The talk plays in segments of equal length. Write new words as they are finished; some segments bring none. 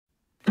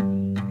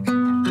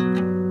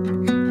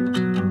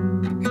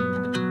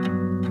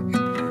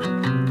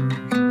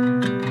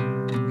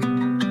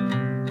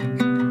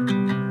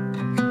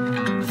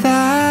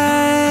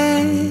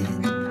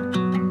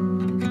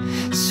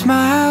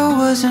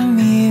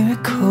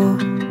miracle.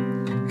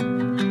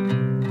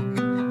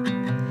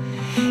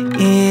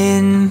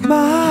 In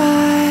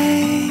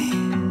my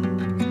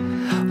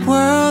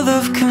world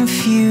of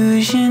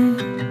confusion,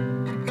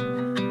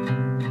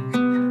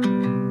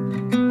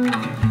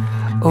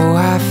 oh,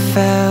 I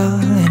fell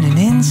in an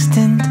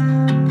instant.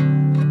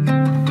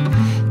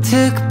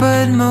 Took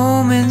but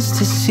moments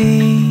to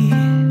see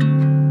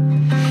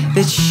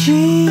that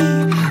she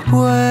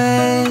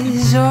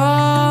was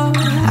all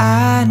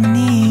I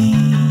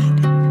need.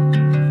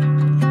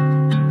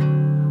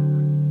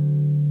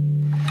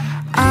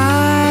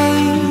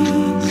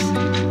 Eyes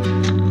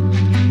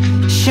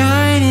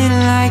shining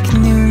like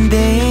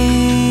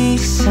noonday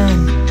sun,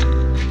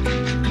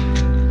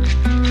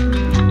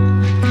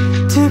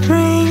 to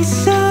bring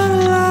some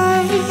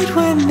light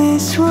when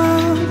this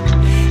world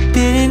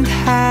didn't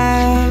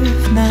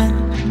have none.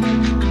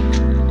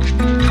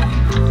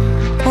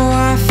 Oh,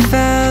 I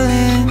fell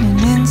in an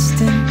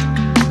instant.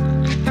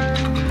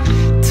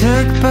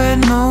 Took but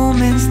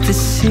moments to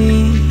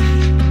see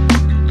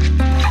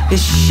that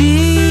she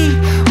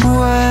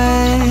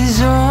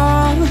was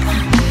all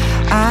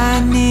I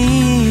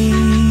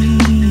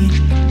need.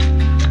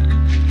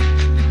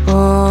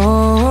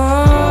 Oh,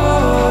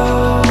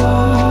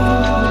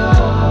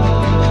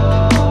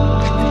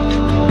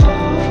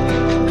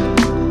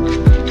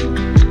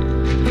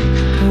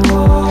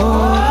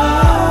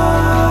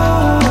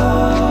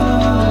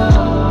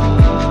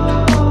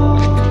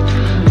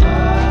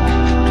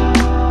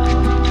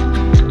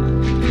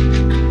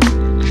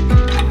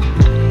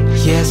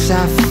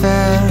 I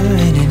fell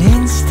in an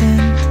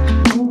instant.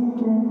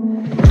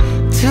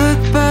 Took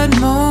but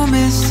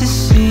moments to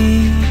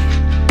see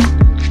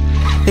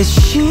that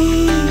she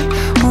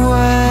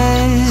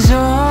was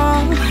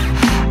all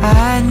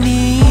I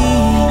need.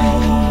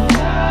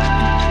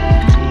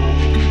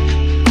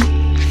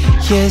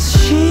 Yes,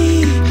 she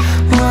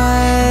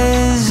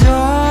was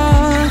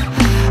all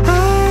I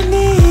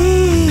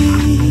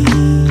need.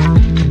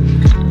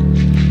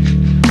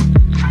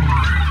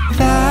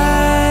 That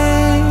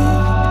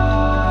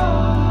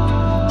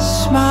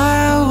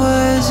smile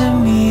was a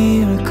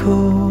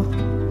miracle.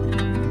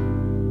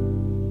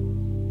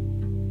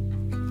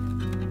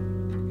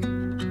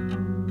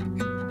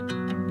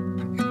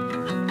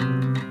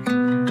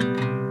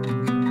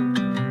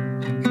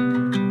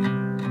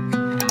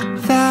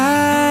 That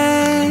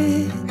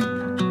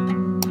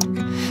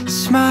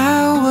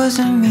smile was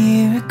a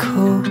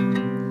miracle.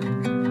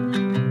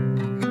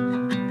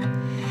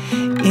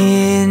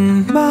 In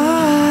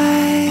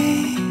my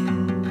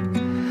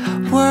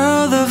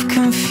world of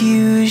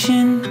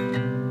confusion,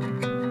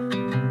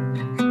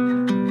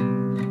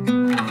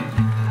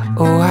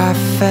 oh, I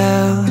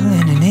fell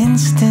in an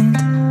instant.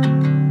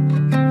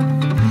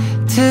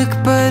 Took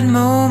but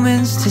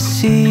moments to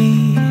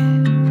see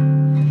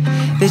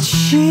that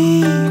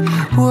she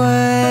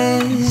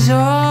was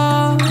all